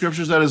knowledge of the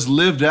Scriptures that is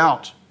lived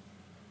out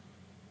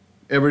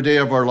every day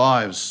of our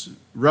lives,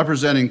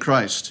 representing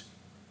Christ.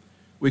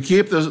 We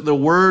keep the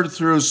Word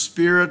through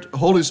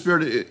Holy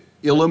Spirit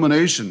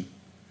illumination.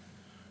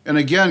 And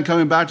again,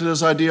 coming back to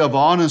this idea of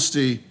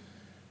honesty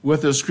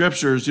with the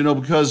Scriptures,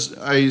 because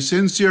a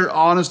sincere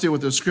honesty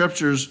with the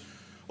Scriptures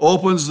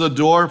opens the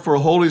door for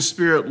Holy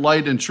Spirit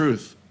light and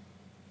truth.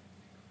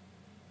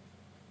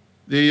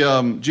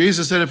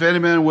 Jesus said, if any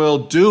man will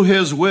do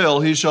his will,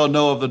 he shall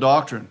know of the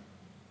doctrine.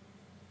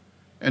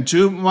 And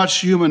too much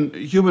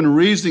human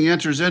reasoning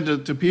enters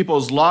into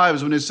people's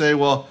lives when they say,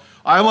 well,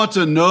 I want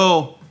to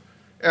know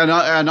and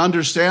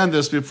understand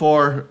this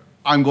before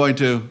I'm going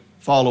to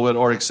follow it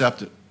or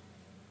accept it.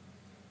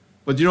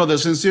 But the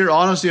sincere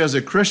honesty as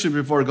a Christian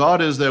before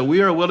God is that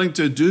we are willing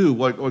to do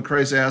what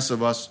Christ asks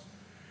of us,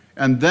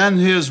 and then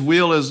his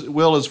will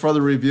is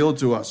further revealed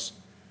to us.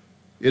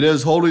 It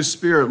is Holy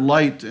Spirit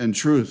light and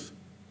truth.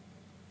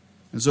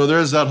 And so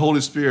there's that Holy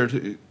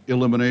Spirit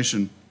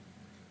illumination.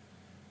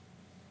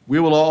 We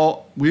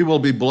will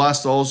be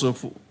blessed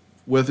also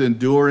with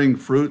enduring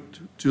fruit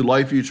to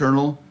life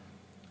eternal.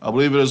 I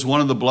believe it is one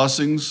of the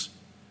blessings.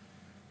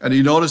 And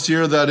you notice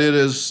here that it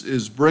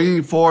is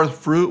bringing forth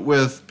fruit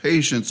with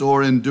patience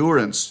or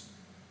endurance.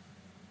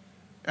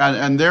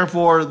 And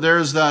therefore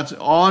there's that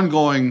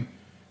ongoing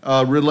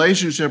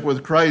relationship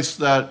with Christ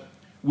that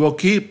will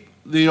keep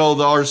the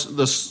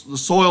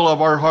soil of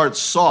our hearts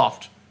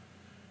soft.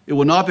 It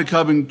will not be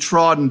coming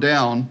trodden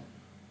down.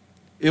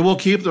 It will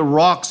keep the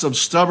rocks of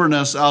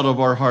stubbornness out of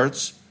our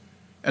hearts,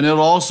 and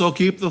it'll also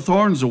keep the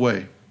thorns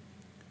away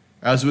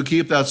as we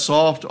keep that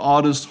soft,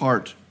 honest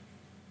heart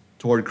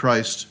toward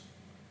Christ.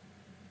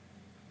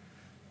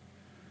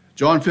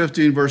 John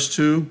 15, verse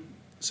 2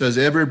 says,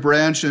 every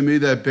branch in me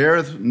that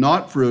beareth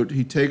not fruit,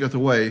 he taketh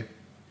away,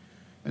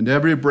 and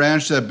every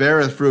branch that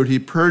beareth fruit, he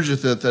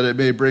purgeth it, that it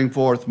may bring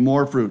forth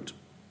more fruit.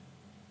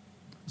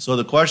 So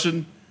the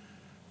question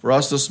for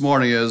us this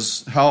morning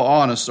is, how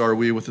honest are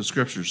we with the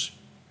Scriptures?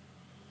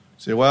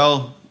 Say,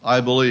 well,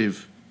 I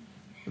believe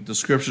that the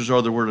Scriptures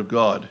are the Word of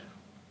God.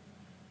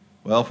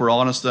 Well, if we're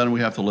honest, then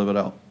we have to live it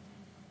out.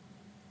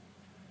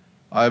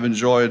 I've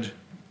enjoyed,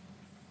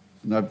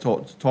 and I've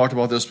talked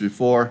about this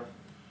before,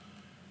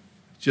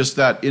 just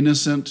that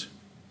innocent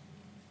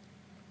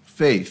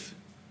faith.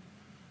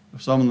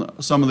 Some of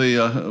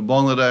the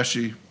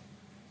Bangladeshi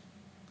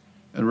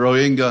and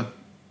Rohingya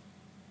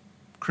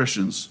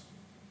Christians,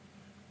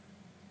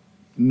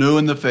 new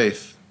in the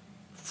faith,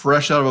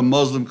 fresh out of a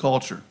Muslim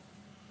culture,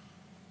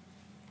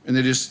 and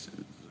they just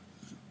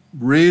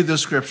read the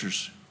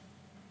scriptures,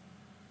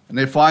 and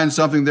they find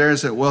something there and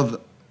say,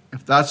 well,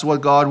 if that's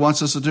what God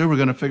wants us to do, we're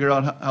going to figure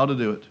out how to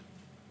do it.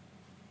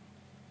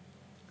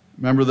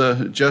 Remember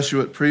the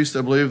Jesuit priest,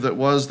 I believe, that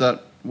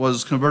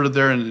was converted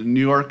there in New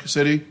York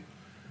City?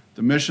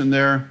 The mission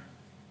there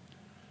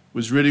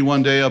was reading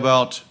one day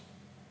about,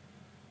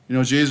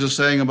 Jesus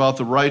saying about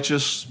the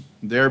righteous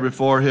there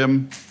before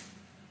him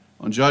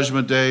on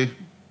Judgment Day.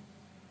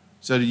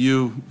 Said,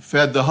 you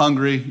fed the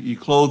hungry, you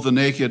clothed the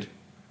naked,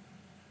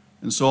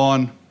 and so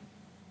on.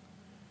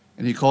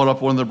 And he called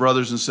up one of the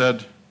brothers and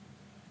said,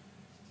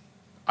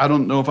 I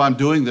don't know if I'm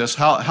doing this.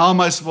 How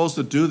am I supposed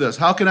to do this?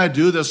 How can I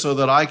do this so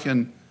that I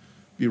can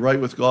be right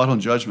with God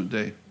on Judgment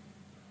Day?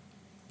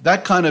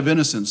 That kind of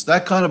innocence,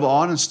 that kind of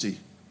honesty.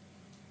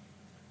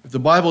 If the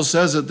Bible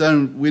says it,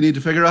 then we need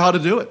to figure out how to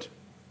do it.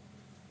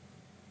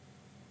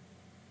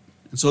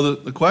 And so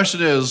the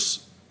question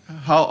is,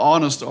 how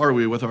honest are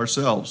we with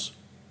ourselves,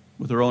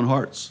 with our own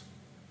hearts?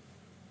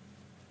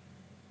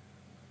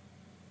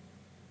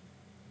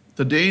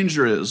 The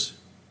danger is,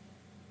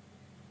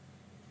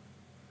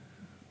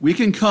 we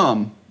can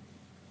come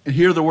and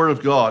hear the Word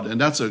of God,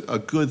 and that's a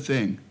good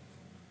thing.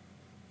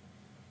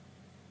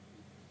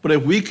 But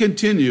if we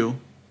continue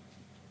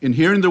in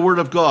hearing the Word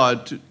of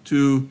God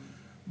to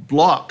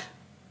block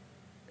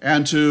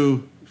and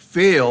to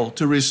fail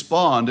to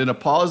respond in a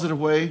positive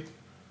way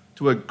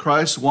to what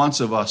Christ wants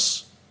of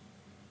us,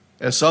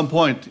 at some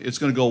point it's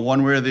going to go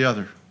one way or the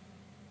other.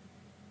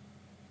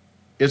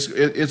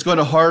 It's going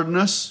to harden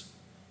us.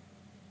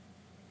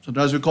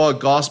 Sometimes we call it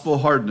gospel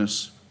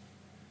hardness.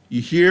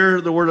 You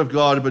hear the Word of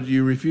God, but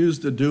you refuse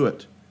to do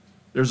it.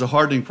 There's a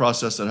hardening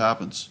process that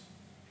happens.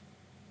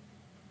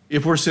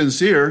 If we're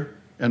sincere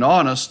and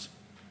honest,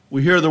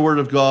 we hear the Word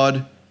of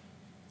God,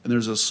 and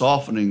there's a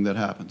softening that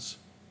happens.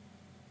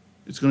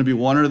 It's going to be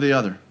one or the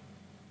other.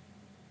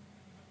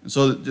 And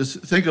so just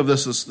think of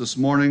this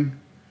morning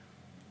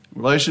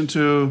in relation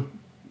to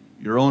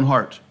your own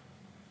heart.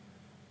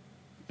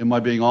 Am I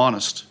being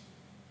honest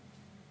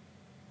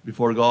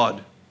before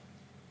God,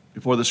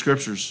 before the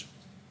Scriptures,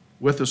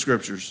 with the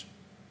Scriptures?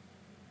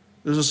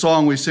 There's a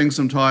song we sing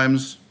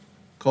sometimes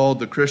called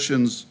The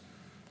Christian's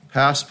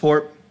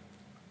Passport.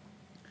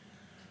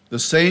 The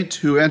saint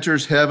who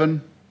enters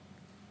heaven,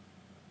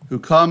 who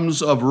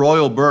comes of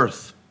royal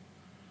birth,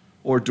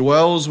 or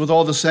dwells with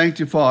all the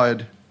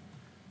sanctified,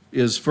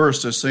 is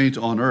first a saint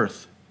on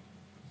earth.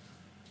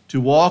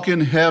 To walk in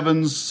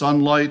heaven's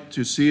sunlight,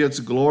 to see its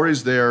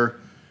glories there,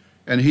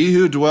 and he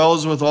who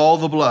dwells with all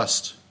the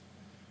blessed,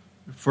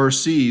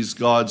 first sees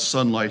God's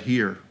sunlight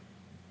here.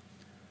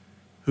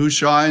 Who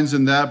shines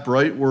in that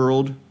bright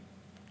world,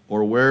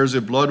 or wears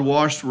a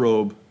blood-washed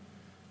robe,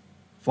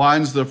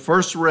 finds the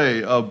first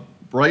ray of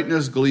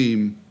brightness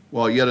gleam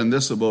while yet in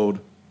this abode.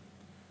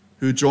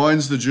 Who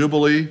joins the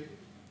jubilee,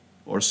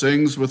 or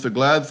sings with the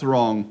glad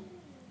throng,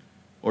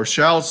 or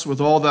shouts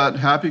with all that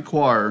happy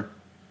choir,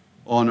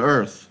 on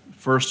earth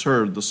first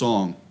heard the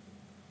song.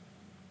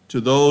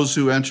 To those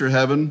who enter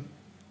heaven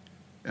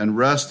and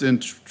rest in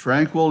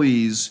tranquil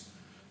ease,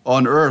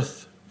 on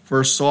earth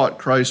first sought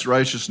Christ's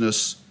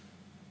righteousness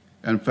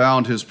and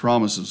found his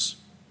promises.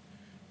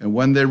 And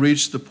when they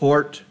reach the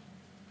port,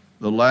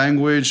 the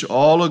language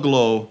all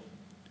aglow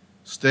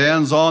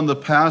stands on the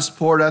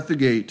passport at the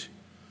gate.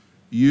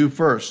 You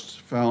first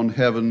found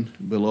heaven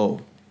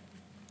below.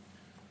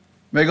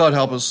 May God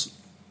help us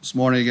this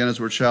morning again as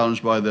we're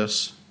challenged by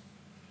this.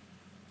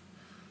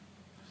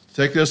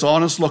 Take this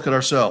honest look at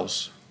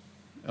ourselves,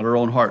 at our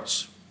own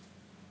hearts.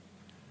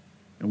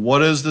 And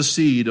what is the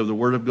seed of the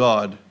Word of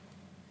God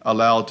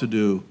allowed to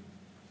do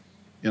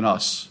in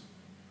us?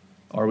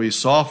 Are we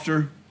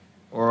softer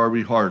or are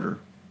we harder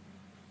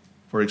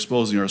for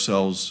exposing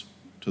ourselves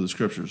to the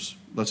Scriptures?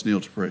 Let's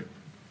kneel to pray.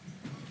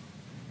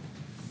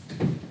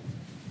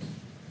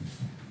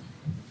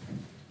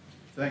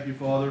 Thank you,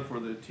 Father, for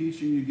the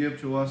teaching you give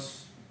to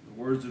us,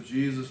 the words of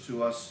Jesus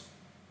to us,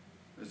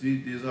 as he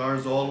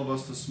desires all of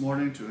us this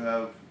morning to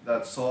have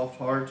that soft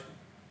heart,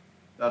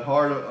 that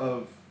heart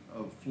of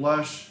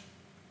flesh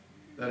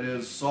that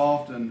is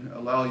soft, and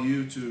allow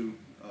you to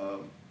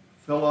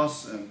fill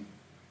us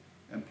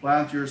and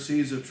plant your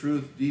seeds of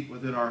truth deep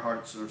within our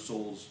hearts and our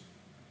souls.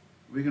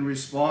 We can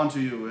respond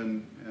to you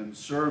and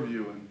serve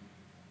you and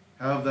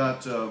have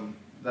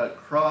that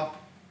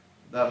crop,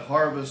 that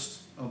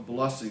harvest of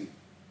blessing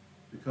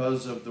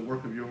because of the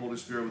work of your Holy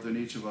Spirit within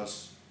each of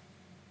us.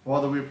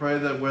 Father, we pray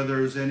that where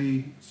there is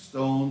any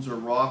stones or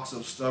rocks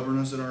of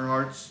stubbornness in our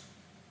hearts,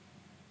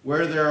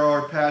 where there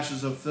are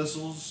patches of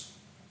thistles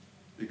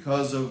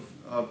because of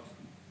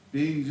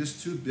being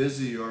just too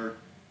busy or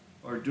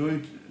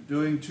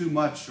doing too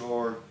much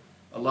or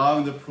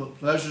allowing the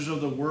pleasures of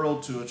the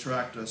world to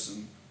attract us.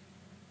 And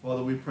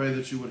Father, we pray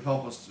that you would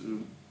help us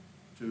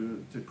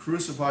to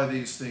crucify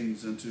these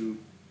things and to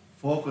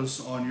focus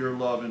on your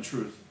love and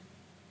truth.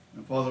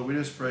 And Father, we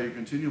just pray you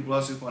continue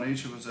blessing upon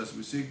each of us as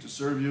we seek to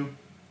serve you.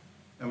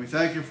 And we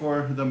thank you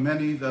for the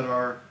many that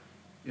are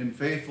in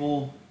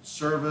faithful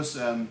service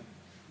and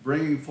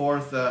bringing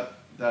forth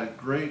that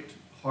great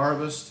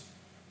harvest,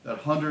 that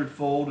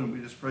hundredfold. And we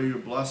just pray you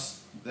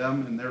bless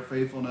them in their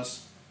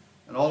faithfulness.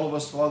 And all of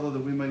us, Father, that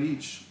we might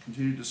each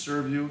continue to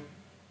serve you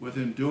with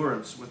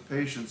endurance, with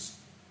patience,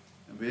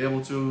 and be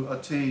able to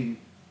attain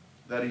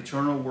that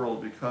eternal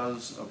world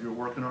because of your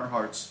work in our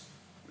hearts.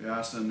 We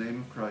ask in the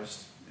name of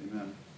Christ. Amen.